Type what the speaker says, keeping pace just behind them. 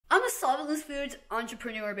a solventless foods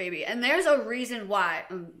entrepreneur, baby, and there's a reason why.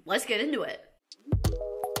 Let's get into it.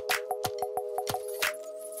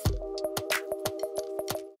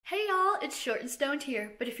 Hey y'all, it's Short and Stoned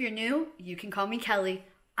here, but if you're new, you can call me Kelly.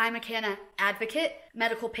 I'm a canna advocate,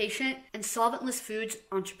 medical patient, and solventless foods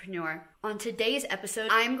entrepreneur. On today's episode,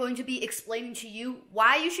 I'm going to be explaining to you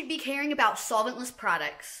why you should be caring about solventless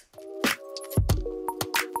products.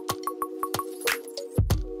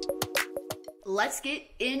 Let's get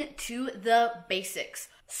into the basics.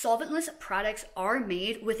 Solventless products are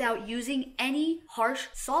made without using any harsh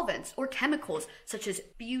solvents or chemicals such as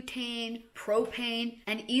butane, propane,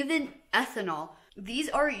 and even ethanol. These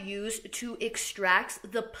are used to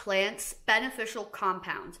extract the plant's beneficial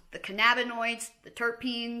compounds, the cannabinoids, the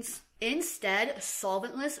terpenes. Instead,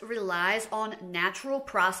 solventless relies on natural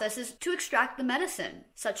processes to extract the medicine,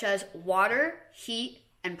 such as water, heat,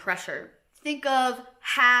 and pressure. Think of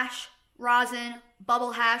hash, rosin,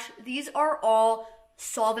 bubble hash. These are all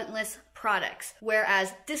solventless products,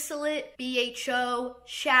 whereas distillate, BHO,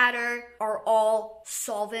 shatter are all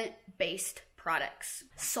solvent-based products.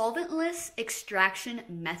 Solventless extraction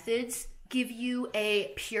methods give you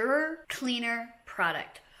a purer, cleaner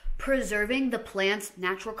product, preserving the plant's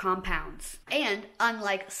natural compounds. And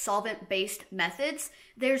unlike solvent-based methods,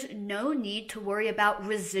 there's no need to worry about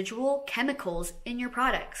residual chemicals in your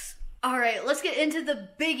products. All right, let's get into the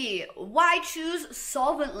biggie. Why choose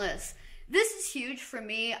solventless? This is huge for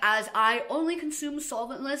me as I only consume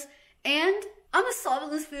solventless and I'm a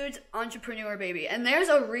solventless foods entrepreneur, baby, and there's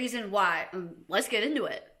a reason why. Let's get into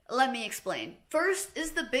it. Let me explain. First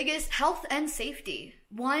is the biggest: health and safety.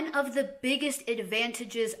 One of the biggest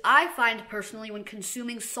advantages I find personally when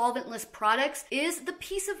consuming solventless products is the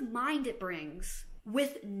peace of mind it brings.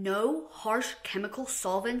 With no harsh chemical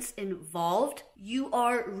solvents involved, you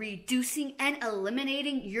are reducing and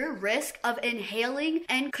eliminating your risk of inhaling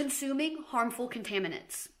and consuming harmful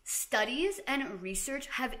contaminants. Studies and research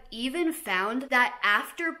have even found that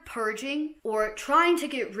after purging or trying to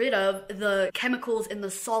get rid of the chemicals in the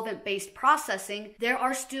solvent-based processing, there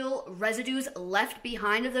are still residues left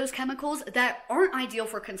behind of those chemicals that aren't ideal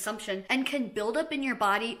for consumption and can build up in your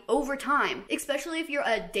body over time, especially if you're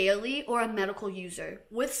a daily or a medical user.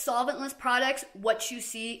 With solventless products, what you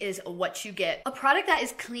see is what you get. A product that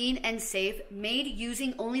is clean and safe, made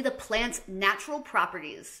using only the plant's natural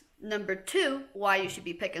properties. Number 2, why you should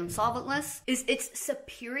be picking solventless, is its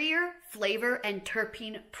superior flavor and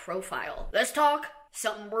terpene profile. Let's talk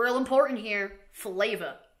something real important here: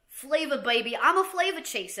 flavor. Flavor, baby. I'm a flavor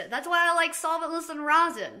chaser. That's why I like solventless and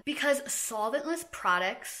rosin, because solventless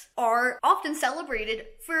products are often celebrated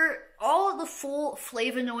for all the full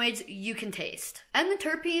flavonoids you can taste and the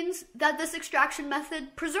terpenes that this extraction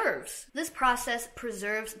method preserves. This process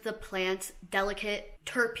preserves the plant's delicate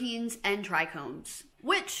terpenes and trichomes,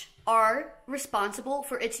 which are responsible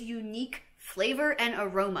for its unique flavor and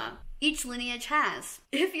aroma each lineage has.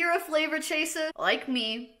 If you're a flavor chaser like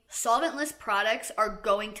me, solventless products are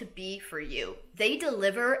going to be for you. They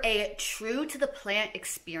deliver a true to the plant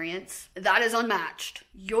experience that is unmatched.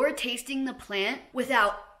 You're tasting the plant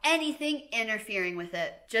without anything interfering with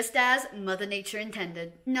it, just as Mother Nature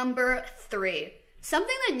intended. Number 3.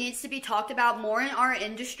 Something that needs to be talked about more in our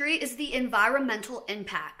industry is the environmental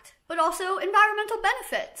impact, but also environmental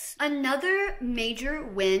benefits. Another major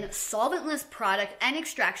win solventless product and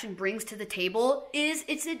extraction brings to the table is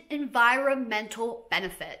its environmental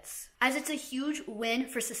benefits, as it's a huge win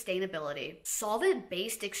for sustainability.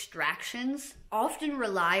 Solvent-based extractions often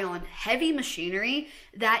rely on heavy machinery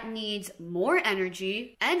that needs more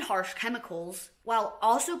energy and harsh chemicals, while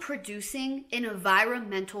also producing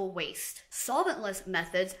environmental waste. Solventless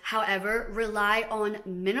methods, however, rely on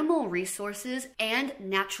minimal resources and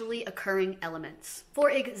naturally occurring elements. For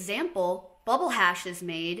example, bubble hash is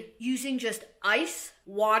made using just ice,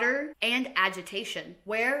 water, and agitation,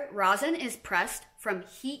 where rosin is pressed from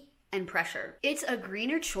heat and pressure. It's a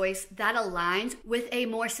greener choice that aligns with a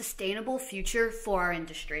more sustainable future for our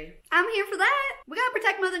industry. I'm here for that. We gotta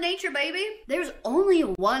protect Mother Nature, baby. There's only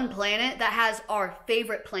one planet that has our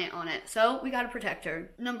favorite plant on it, so we gotta protect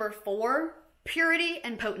her. Number 4, purity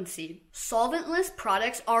and potency. Solventless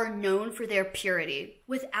products are known for their purity.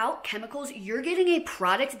 Without chemicals, you're getting a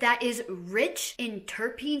product that is rich in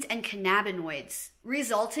terpenes and cannabinoids,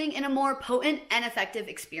 resulting in a more potent and effective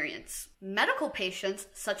experience. Medical patients,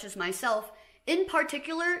 such as myself, in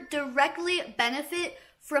particular, directly benefit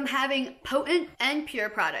from having potent and pure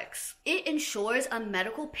products. It ensures a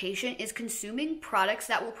medical patient is consuming products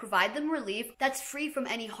that will provide them relief that's free from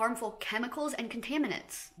any harmful chemicals and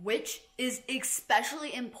contaminants, which is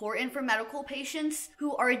especially important for medical patients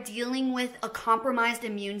who are dealing with a compromised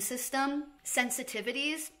immune system,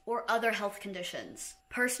 sensitivities, or other health conditions.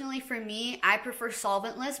 Personally, for me, I prefer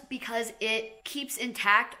solventless because it keeps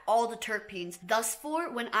intact all the terpenes. Thus,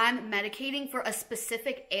 when I'm medicating for a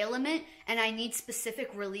specific ailment and I need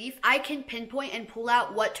specific relief, I can pinpoint and pull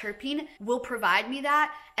out what terpene will provide me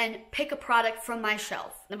that and pick a product from my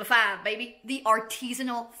shelf. Number 5, baby, the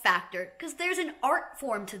artisanal factor, because there's an art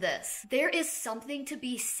form to this. There is something to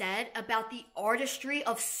be said about the artistry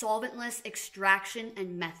of solventless extraction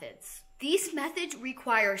and methods. These methods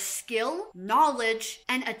require skill, knowledge,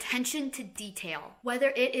 and attention to detail. Whether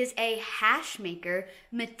it is a hash maker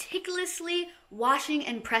meticulously washing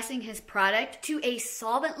and pressing his product to a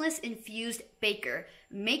solventless infused baker,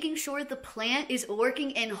 making sure the plant is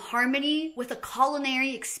working in harmony with a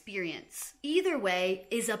culinary experience. Either way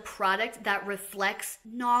is a product that reflects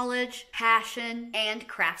knowledge, passion, and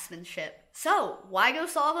craftsmanship. So, why go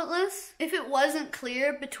solventless? If it wasn't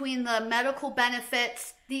clear between the medical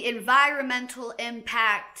benefits, the environmental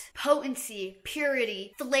impact, potency,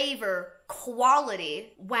 purity, flavor,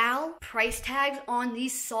 quality, while price tags on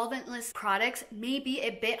these solventless products may be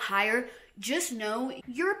a bit higher, just know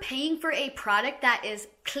you're paying for a product that is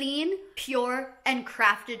clean, pure, and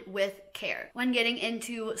crafted with care. When getting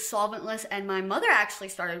into solventless, and my mother actually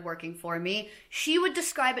started working for me, she would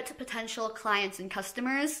describe it to potential clients and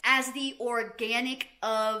customers as the organic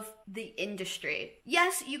of the industry.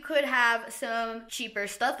 Yes, you could have some cheaper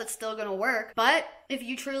stuff that's still gonna work, but if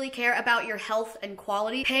you truly care about your health and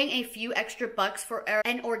quality, paying a few extra bucks for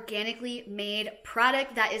an organically made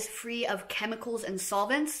product that is free of chemicals and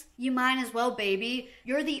solvents, you might as well, baby.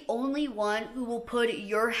 You're the only one who will put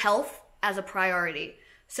your health as a priority.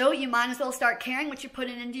 So you might as well start caring what you're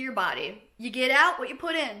putting into your body. You get out what you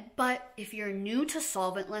put in. But if you're new to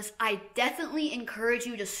solventless, I definitely encourage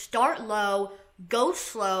you to start low, go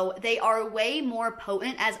slow. They are way more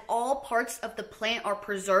potent as all parts of the plant are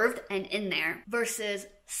preserved and in there. Versus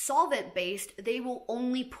solvent-based, they will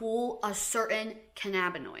only pull a certain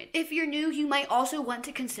cannabinoid. If you're new, you might also want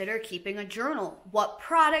to consider keeping a journal. What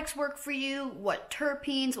products work for you, what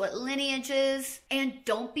terpenes, what lineages, and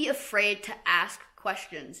don't be afraid to ask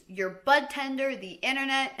questions. Your bud tender, the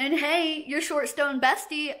internet, and hey, your short stone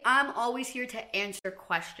bestie, I'm always here to answer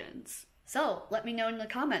questions. So let me know in the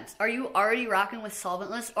comments, are you already rocking with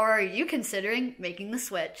solventless, or are you considering making the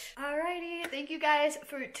switch? Alrighty, thank you guys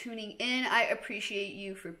for tuning in. I appreciate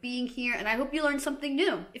you for being here, and I hope you learned something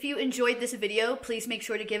new. If you enjoyed this video, please make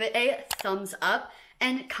sure to give it a thumbs up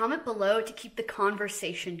and comment below to keep the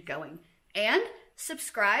conversation going. And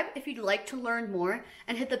subscribe if you'd like to learn more,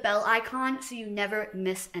 and hit the bell icon so you never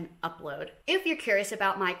miss an upload. If you're curious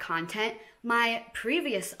about my content, my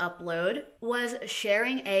previous upload was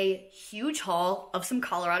sharing a huge haul of some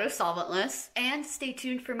Colorado solventless, and stay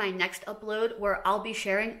tuned for my next upload where I'll be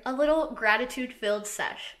sharing a little gratitude-filled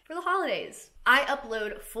sesh for the holidays. I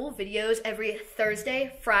upload full videos every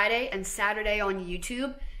Thursday, Friday, and Saturday on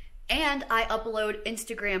YouTube, and I upload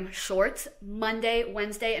Instagram shorts Monday,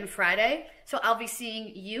 Wednesday, and Friday. So I'll be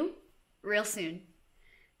seeing you real soon.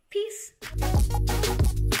 Peace.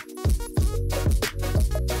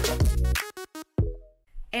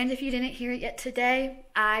 And if you didn't hear it yet today,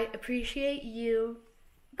 I appreciate you.